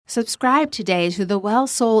Subscribe today to the Well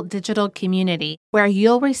Soul digital community, where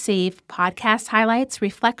you'll receive podcast highlights,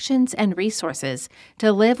 reflections, and resources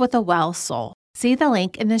to live with a well soul. See the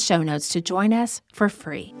link in the show notes to join us for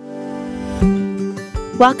free.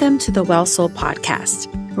 Welcome to the Well Soul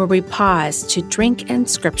podcast, where we pause to drink in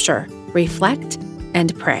scripture, reflect,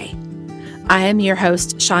 and pray. I am your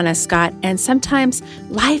host, Shauna Scott, and sometimes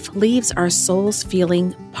life leaves our souls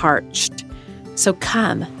feeling parched. So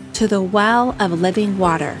come to the well of living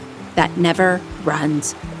water that never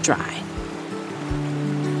runs dry.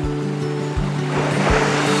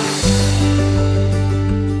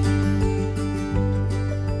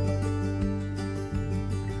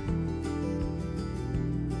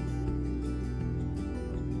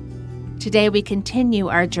 Today we continue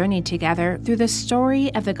our journey together through the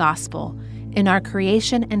story of the gospel in our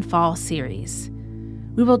Creation and Fall series.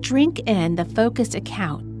 We will drink in the focused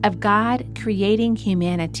account of God creating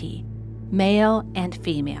humanity, male and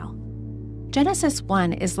female. Genesis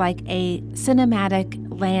 1 is like a cinematic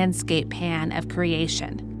landscape pan of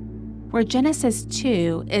creation, where Genesis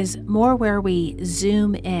 2 is more where we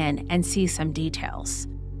zoom in and see some details.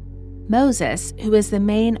 Moses, who is the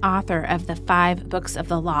main author of the 5 books of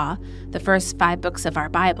the law, the first 5 books of our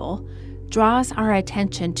Bible, draws our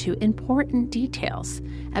attention to important details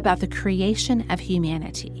about the creation of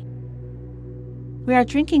humanity. We are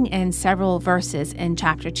drinking in several verses in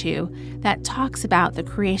chapter 2 that talks about the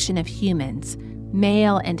creation of humans,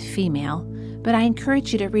 male and female, but I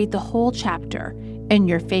encourage you to read the whole chapter in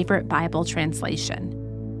your favorite Bible translation.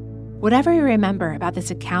 Whatever you remember about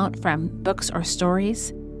this account from books or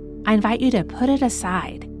stories, I invite you to put it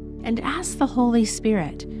aside and ask the Holy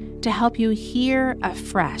Spirit to help you hear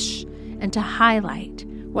afresh and to highlight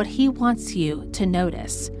what He wants you to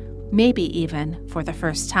notice, maybe even for the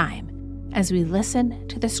first time, as we listen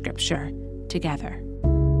to the scripture together.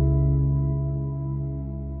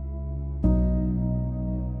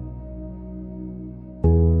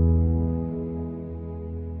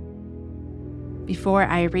 Before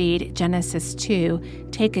I read Genesis 2,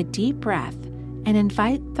 take a deep breath and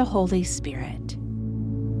invite the Holy Spirit.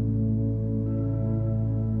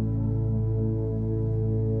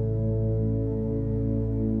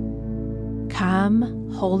 Come,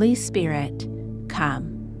 Holy Spirit, come.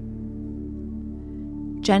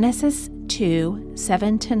 Genesis 2,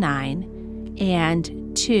 7-9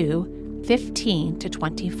 and 2,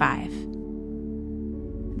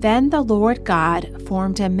 15-25. Then the Lord God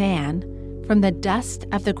formed a man from the dust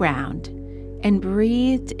of the ground and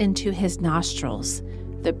breathed into his nostrils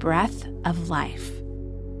the breath of life,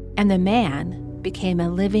 and the man became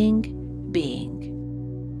a living being.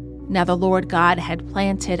 Now the Lord God had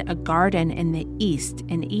planted a garden in the east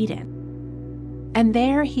in Eden, and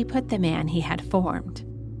there He put the man He had formed.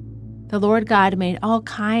 The Lord God made all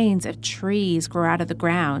kinds of trees grow out of the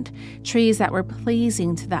ground, trees that were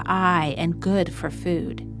pleasing to the eye and good for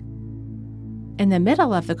food. In the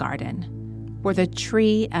middle of the garden were the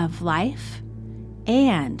tree of life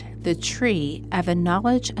and the tree of the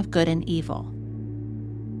knowledge of good and evil.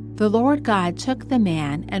 The Lord God took the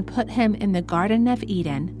man and put him in the Garden of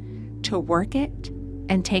Eden to work it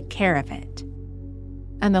and take care of it.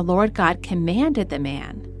 And the Lord God commanded the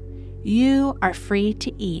man, "You are free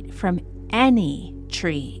to eat from any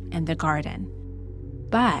tree in the garden,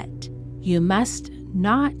 but you must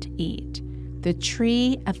not eat the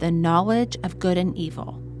tree of the knowledge of good and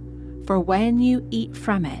evil, for when you eat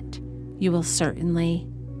from it, you will certainly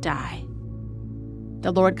die."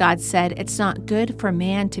 The Lord God said, "It's not good for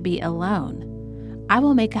man to be alone. I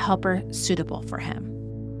will make a helper suitable for him."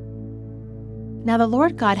 Now the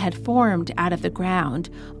Lord God had formed out of the ground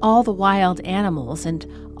all the wild animals and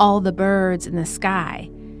all the birds in the sky.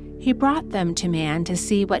 He brought them to man to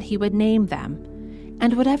see what he would name them.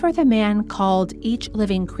 And whatever the man called each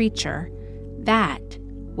living creature, that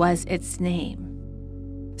was its name.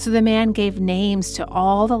 So the man gave names to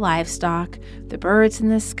all the livestock, the birds in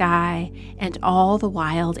the sky, and all the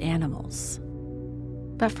wild animals.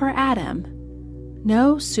 But for Adam,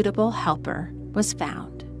 no suitable helper was found.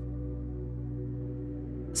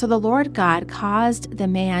 So the Lord God caused the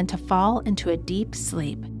man to fall into a deep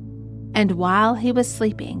sleep, and while he was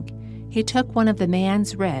sleeping, He took one of the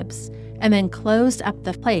man's ribs and then closed up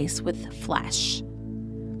the place with flesh.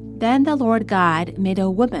 Then the Lord God made a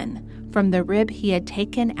woman from the rib He had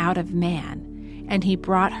taken out of man, and He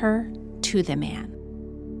brought her to the man.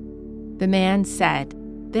 The man said,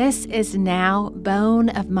 "This is now bone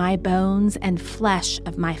of my bones and flesh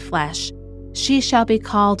of my flesh. She shall be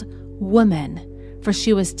called woman, for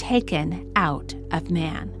she was taken out of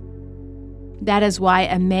man." That is why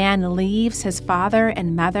a man leaves his father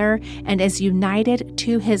and mother and is united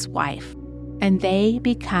to his wife, and they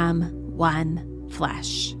become one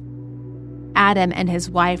flesh. Adam and his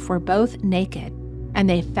wife were both naked, and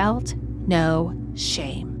they felt no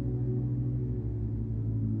shame.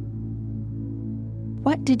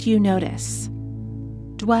 What did you notice?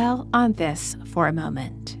 Dwell on this for a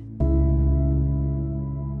moment.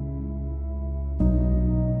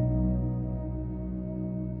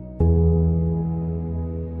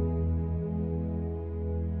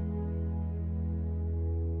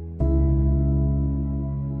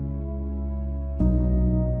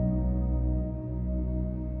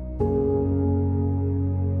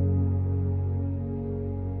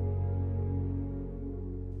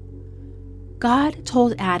 God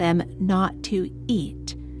told Adam not to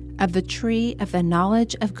eat of the tree of the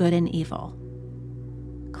knowledge of good and evil.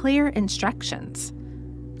 Clear instructions,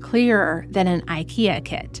 clearer than an IKEA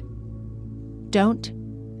kit. Don't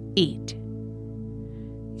eat.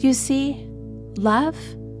 You see, love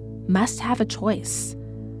must have a choice.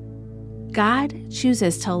 God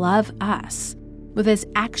chooses to love us with his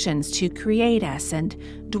actions to create us and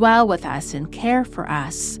dwell with us and care for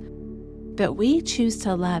us, but we choose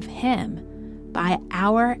to love him by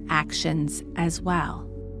our actions as well.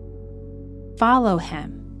 Follow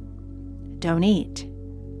him. Don't eat.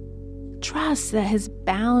 Trust that his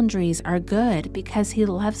boundaries are good because he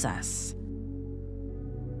loves us.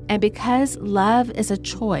 And because love is a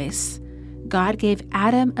choice, God gave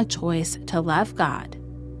Adam a choice to love God,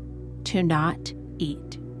 to not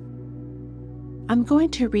eat. I'm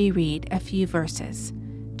going to reread a few verses.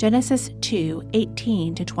 Genesis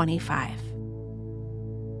 2:18-25.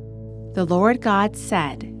 The Lord God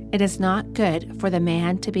said, "It is not good for the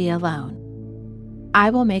man to be alone. I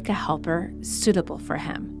will make a helper suitable for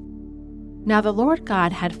him." Now the Lord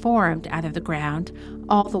God had formed out of the ground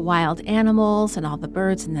all the wild animals and all the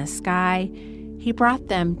birds in the sky. He brought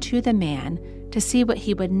them to the man to see what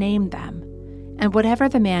he would name them. And whatever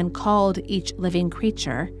the man called each living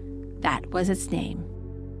creature, that was its name.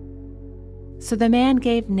 So the man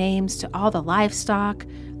gave names to all the livestock,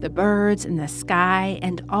 the birds in the sky,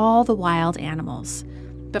 and all the wild animals.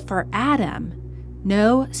 But for Adam,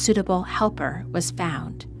 no suitable helper was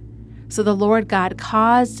found. So the Lord God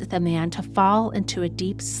caused the man to fall into a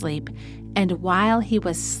deep sleep, and while he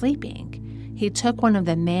was sleeping, he took one of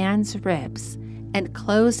the man's ribs and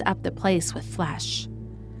closed up the place with flesh.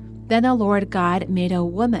 Then the Lord God made a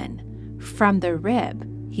woman from the rib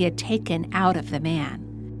he had taken out of the man,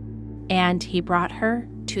 and he brought her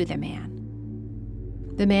to the man.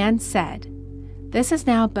 The man said, "This is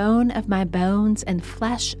now bone of my bones and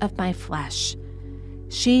flesh of my flesh.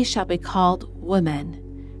 She shall be called woman,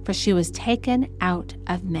 for she was taken out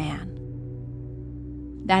of man."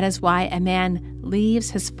 That is why a man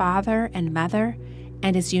leaves his father and mother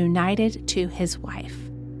and is united to his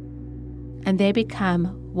wife, and they become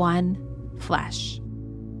one flesh.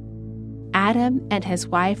 Adam and his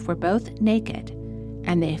wife were both naked,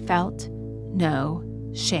 and they felt no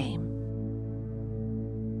shame.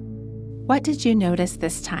 What did you notice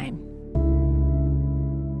this time?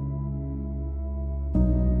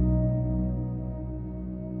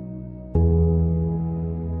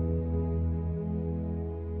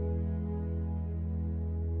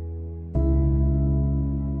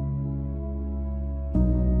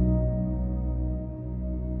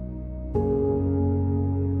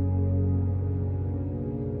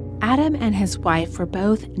 Adam and his wife were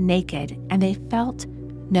both naked, and they felt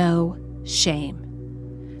no shame.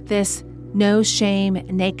 This no shame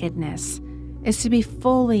nakedness is to be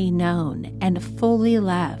fully known and fully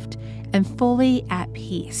loved and fully at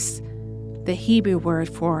peace. The Hebrew word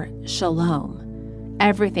for shalom,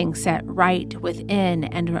 everything set right within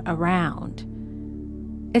and around.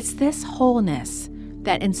 It's this wholeness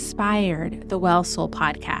that inspired the Well Soul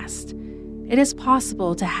podcast. It is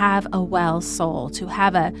possible to have a well soul, to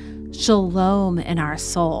have a shalom in our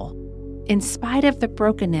soul, in spite of the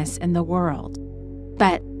brokenness in the world.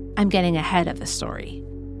 But I'm getting ahead of the story.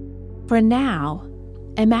 For now,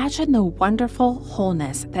 imagine the wonderful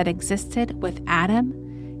wholeness that existed with Adam,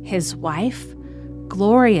 his wife,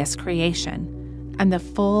 glorious creation, and the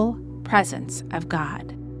full presence of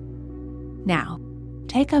God. Now,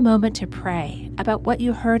 take a moment to pray about what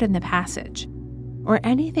you heard in the passage, or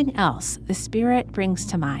anything else the Spirit brings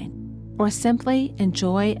to mind, or simply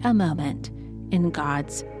enjoy a moment in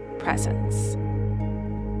God's presence.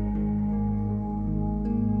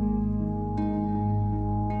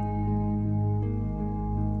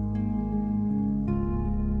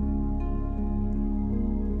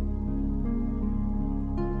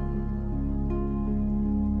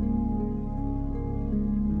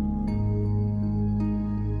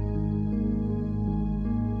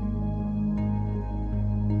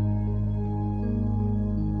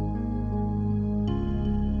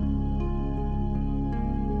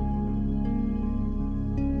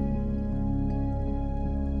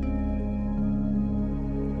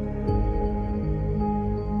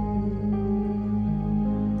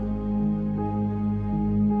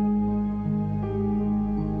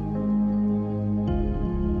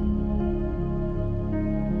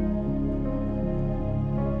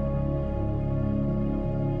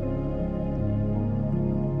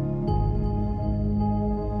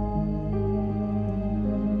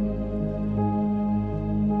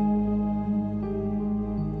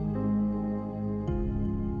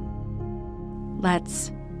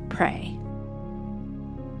 Let's pray.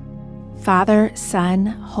 Father, Son,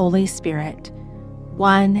 Holy Spirit,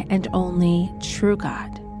 one and only true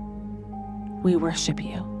God, we worship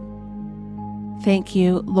you. Thank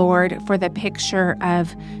you, Lord, for the picture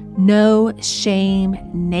of no shame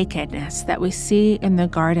nakedness that we see in the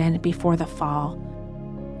garden before the fall.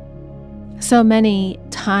 So many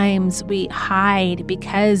times we hide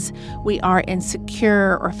because we are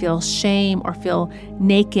insecure or feel shame or feel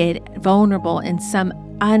naked, vulnerable in some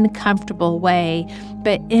uncomfortable way.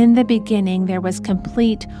 But in the beginning, there was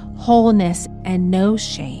complete wholeness and no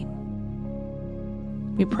shame.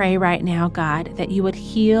 We pray right now, God, that you would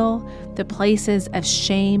heal the places of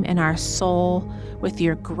shame in our soul with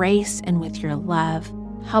your grace and with your love.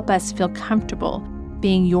 Help us feel comfortable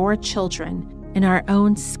being your children in our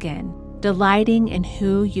own skin, delighting in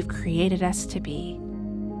who you've created us to be.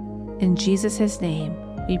 In Jesus' name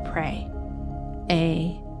we pray.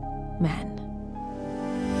 Amen.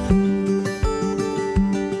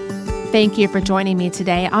 Thank you for joining me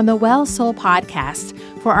today on the Well Soul Podcast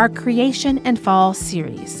for our Creation and Fall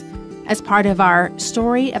series as part of our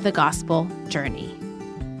Story of the Gospel journey.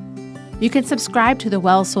 You can subscribe to the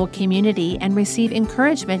Well Soul community and receive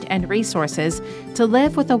encouragement and resources to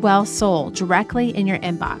live with a well soul directly in your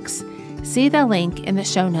inbox. See the link in the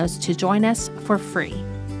show notes to join us for free.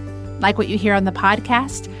 Like what you hear on the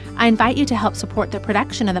podcast, I invite you to help support the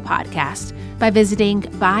production of the podcast by visiting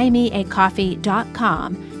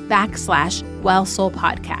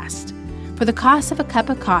buymeacoffee.com/wellsoulpodcast. For the cost of a cup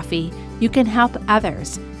of coffee, you can help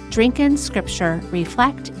others drink in scripture,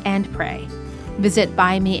 reflect, and pray. Visit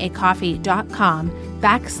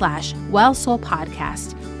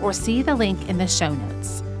buymeacoffee.com/wellsoulpodcast or see the link in the show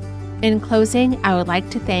notes. In closing, I would like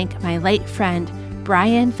to thank my late friend,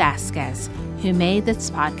 Brian Vasquez, who made this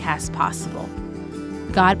podcast possible.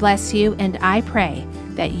 God bless you, and I pray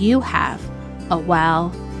that you have a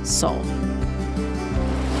well soul.